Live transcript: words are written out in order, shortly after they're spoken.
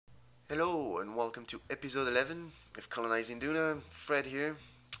Hello and welcome to episode 11 of Colonizing Duna. Fred here.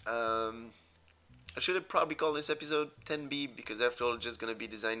 I should have probably called this episode 10B because after all, it's just gonna be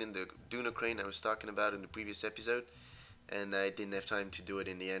designing the Duna crane I was talking about in the previous episode, and I didn't have time to do it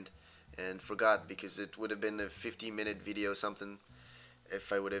in the end, and forgot because it would have been a 15-minute video or something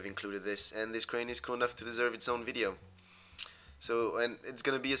if I would have included this. And this crane is cool enough to deserve its own video. So, and it's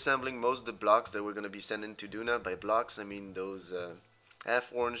gonna be assembling most of the blocks that we're gonna be sending to Duna. By blocks, I mean those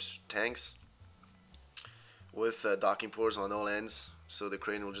half orange tanks with docking ports on all ends, so the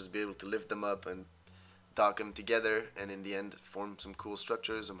crane will just be able to lift them up and dock them together, and in the end form some cool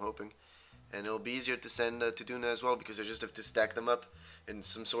structures, I'm hoping. And it'll be easier to send to Duna as well because I just have to stack them up in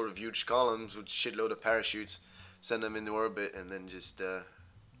some sort of huge columns with shitload of parachutes, send them into orbit, and then just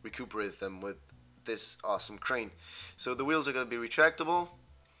recuperate them with this awesome crane. So the wheels are going to be retractable,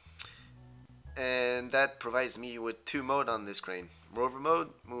 and that provides me with two modes on this crane: rover mode,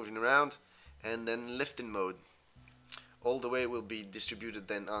 moving around, and then lifting mode. All the way will be distributed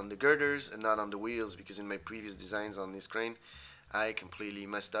then on the girders and not on the wheels, because in my previous designs on this crane I completely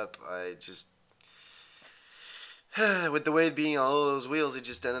messed up. I just with the weight being on all those wheels, it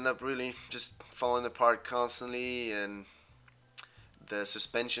just ended up really just falling apart constantly, and the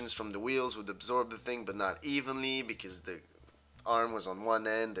suspensions from the wheels would absorb the thing but not evenly because the arm was on one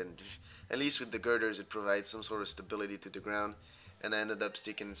end, and at least with the girders it provides some sort of stability to the ground. And I ended up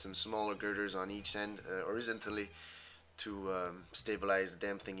sticking some smaller girders on each end horizontally to stabilize the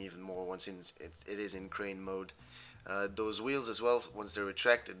damn thing even more once it is in crane mode. Those wheels as well, once they're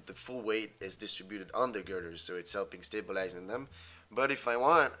retracted, the full weight is distributed on the girders, so it's helping stabilizing them. But if I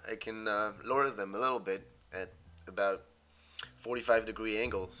want, I can lower them a little bit at about 45-degree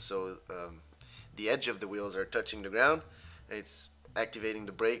angle, so the edge of the wheels are touching the ground. It's activating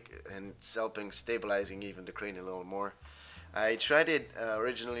the brake, and it's helping stabilizing even the crane a little more. I tried it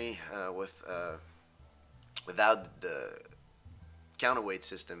originally without the counterweight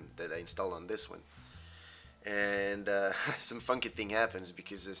system that I installed on this one, and some funky thing happens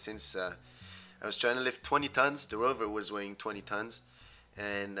because since I was trying to lift 20 tons, the rover was weighing 20 tons,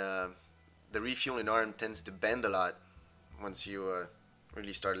 and the refueling arm tends to bend a lot once you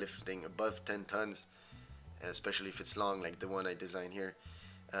really start lifting above 10 tons, especially if it's long like the one I designed here.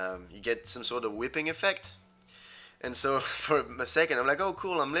 You get some sort of whipping effect. And so for a second I'm like, oh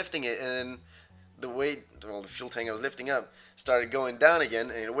cool, I'm lifting it, and the weight, well, the fuel tank I was lifting up started going down again,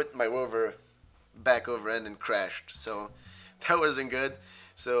 and it whipped my rover back over end and crashed. So that wasn't good.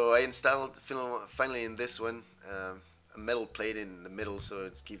 So I installed finally in this one a metal plate in the middle, so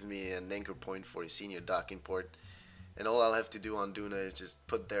it's giving me an anchor point for a senior docking port. And all I'll have to do on Duna is just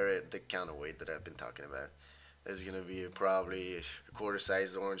put there the counterweight that I've been talking about. There's gonna be probably a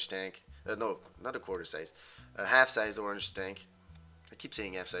quarter-sized orange tank. No, not a quarter-size. A half-sized orange tank. I keep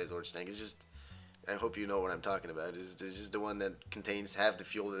saying half-sized orange tank. It's just, I hope you know what I'm talking about. It's just the one that contains half the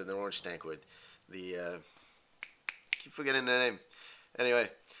fuel that an orange tank would. The keep forgetting the name. Anyway,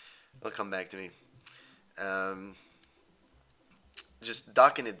 it'll come back to me. Just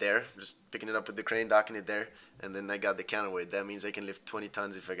docking it there, just picking it up with the crane, docking it there, and then I got the counterweight. That means I can lift 20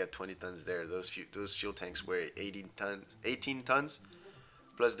 tons if I got 20 tons there. Those fuel tanks weigh 18 tons,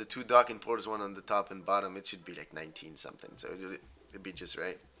 plus the two docking ports, one on the top and bottom. It should be like 19 something, so it'd be just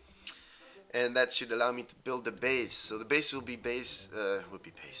right. And that should allow me to build the base. So the base will be base. The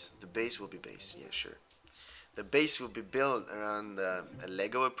base will be base. Yeah, sure. The base will be built around a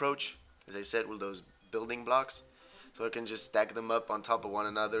Lego approach, as I said, with those building blocks. So I can just stack them up on top of one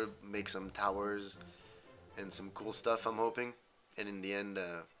another, make some towers and some cool stuff, I'm hoping. And in the end,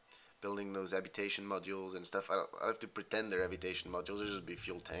 building those habitation modules and stuff. I'll have to pretend they're habitation modules. There'll just be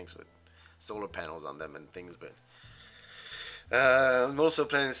fuel tanks with solar panels on them and things. But I'm also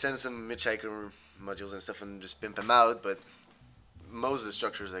planning to send some hitchhiker modules and stuff and just pimp them out. But most of the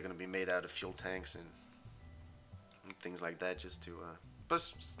structures are going to be made out of fuel tanks and things like that, just to.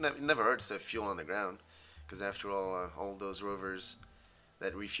 Plus, it never hurts to have fuel on the ground. Because after all those rovers,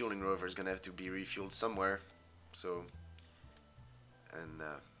 that refueling rover is going to have to be refueled somewhere. So, and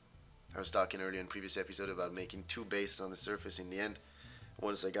I was talking earlier in previous episode about making two bases on the surface in the end,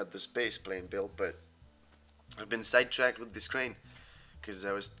 once I got the space plane built. But I've been sidetracked with this crane, because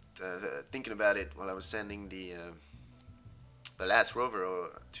I was thinking about it while I was sending the last rover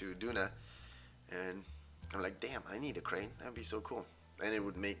to Duna, and I'm like, damn, I need a crane. That'd be so cool. And it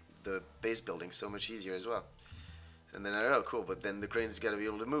would make the base building so much easier as well. And then I know, cool, but then the crane's got to be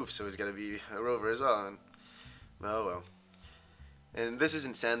able to move, so it's got to be a rover as well. And oh well. And this is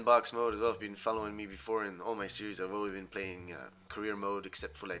in sandbox mode as well. If you've been following me before in all my series, I've always been playing career mode,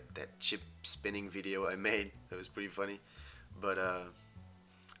 except for like that chip spinning video I made. That was pretty funny. But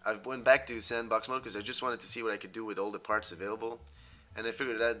I went back to sandbox mode because I just wanted to see what I could do with all the parts available, and I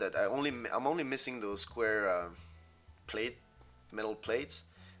figured out that I'm only missing those square metal plates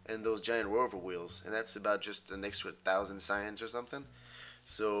and those giant rover wheels, and that's about just an extra 1,000 science or something.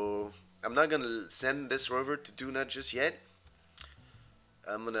 So I'm not gonna send this rover to Duna just yet.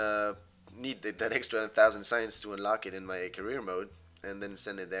 I'm gonna need that extra 1,000 science to unlock it in my career mode, and then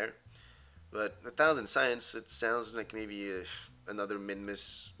send it there. But 1,000 science, it sounds like maybe another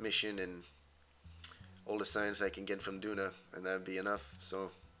min-miss mission and all the science I can get from Duna, and that'd be enough.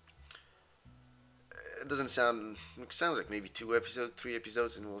 So it doesn't sound. It sounds like maybe 2 episodes, 3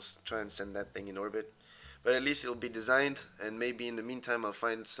 episodes, and we'll try and send that thing in orbit. But at least it'll be designed, and maybe in the meantime I'll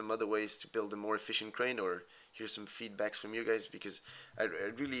find some other ways to build a more efficient crane, or hear some feedbacks from you guys, because I'm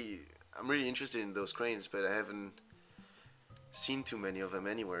really interested in those cranes, but I haven't seen too many of them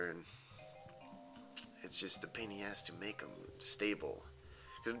anywhere, and it's just a pain in the ass to make them stable.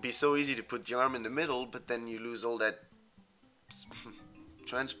 Because it'd be so easy to put the arm in the middle, but then you lose all that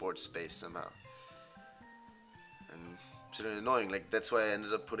transport space somehow. And it's sort of annoying. Like, that's why I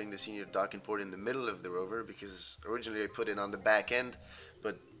ended up putting the senior docking port in the middle of the rover, because originally I put it on the back end,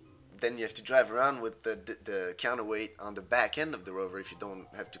 but then you have to drive around with the counterweight on the back end of the rover if you don't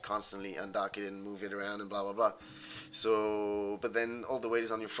have to constantly undock it and move it around and blah blah blah. So, but then all the weight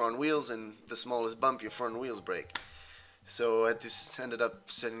is on your front wheels, and the smallest bump, your front wheels break. So I just ended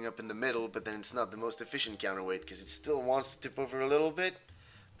up setting up in the middle, but then it's not the most efficient counterweight because it still wants to tip over a little bit,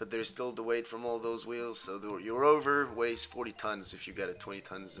 but there's still the weight from all those wheels. So your rover weighs 40 tons if you got a 20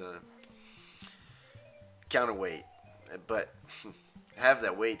 tons counterweight, but half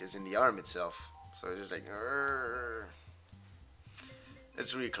that weight is in the arm itself. So it's just like,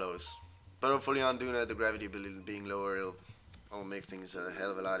 it's really close. But hopefully on Duna, the gravity being lower, it'll make things a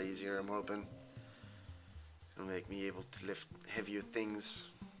hell of a lot easier, I'm hoping. It'll make me able to lift heavier things.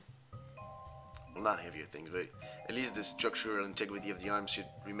 Well, not heavier things, but at least the structural integrity of the arms should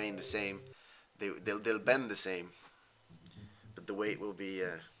remain the same. They'll bend the same, but the weight will be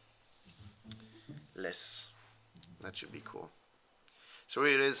less. That should be cool. So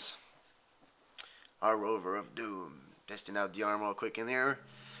here it is, our rover of doom. Testing out the arm real quick in here.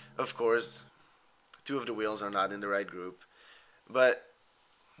 Of course, 2 of the wheels are not in the right group, but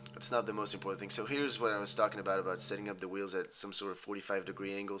it's not the most important thing. So here's what I was talking about setting up the wheels at some sort of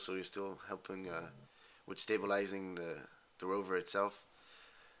 45-degree angle, so you're still helping with stabilizing the rover itself.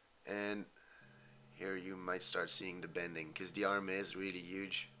 And here you might start seeing the bending, because the arm is really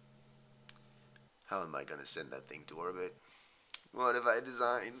huge. How am I gonna send that thing to orbit? What have I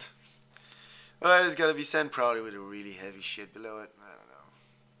designed? Well, it's gotta be sent probably with a really heavy shit below it. I don't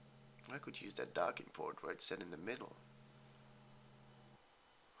know. I could use that docking port where it's set in the middle.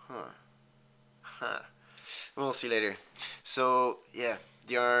 Huh. We'll see later. So yeah,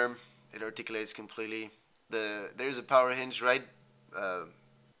 the arm, it articulates completely. There's a power hinge right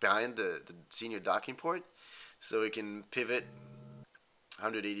behind the senior docking port, so it can pivot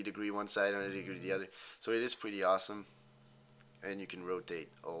 180 degree one side, 180 degree the other. So it is pretty awesome, and you can rotate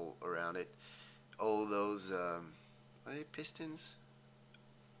all around it. All those are they pistons?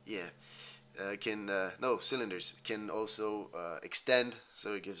 Yeah. No, cylinders can also extend,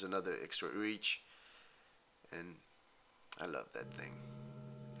 so it gives another extra reach, and I love that thing.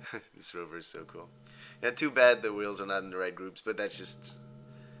 This rover is so cool. Yeah, too bad the wheels are not in the right groups, but that's just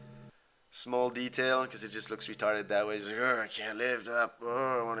small detail, because it just looks retarded that way. It's like, oh, I can't lift up,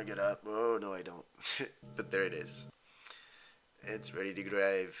 oh, I want to get up, oh, no I don't. But there it is. It's ready to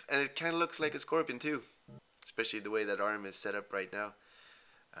drive, and it kind of looks like a Scorpion too, especially the way that arm is set up right now.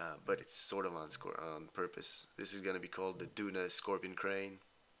 But it's sort of on purpose. This is going to be called the Duna Scorpion Crane,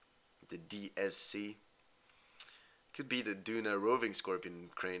 the DSC. Could be the Duna Roving Scorpion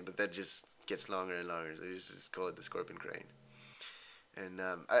Crane, but that just gets longer and longer, so just call it the Scorpion Crane. And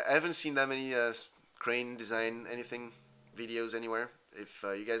I haven't seen that many crane design anything videos anywhere. If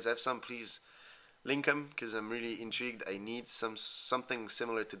you guys have some, please link them, because I'm really intrigued. I need something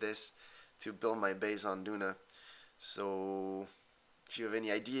similar to this to build my base on Duna. So if you have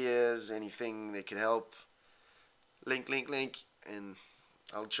any ideas, anything that could help, link, and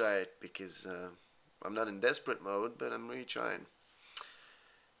I'll try it, because I'm not in desperate mode, but I'm really trying.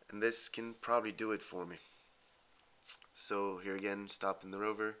 And this can probably do it for me. So here again, stopping the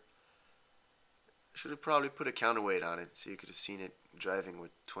rover. Should have probably put a counterweight on it, so you could have seen it driving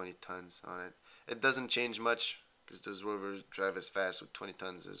with 20 tons on it. It doesn't change much, because those rovers drive as fast with 20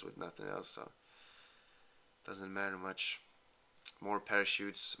 tons as with nothing else, so it doesn't matter much. More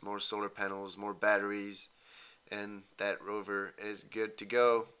parachutes, more solar panels, more batteries, and that rover is good to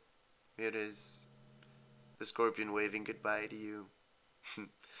go. It is. The Scorpion waving goodbye to you.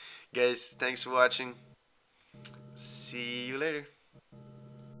 Guys, thanks for watching. See you later.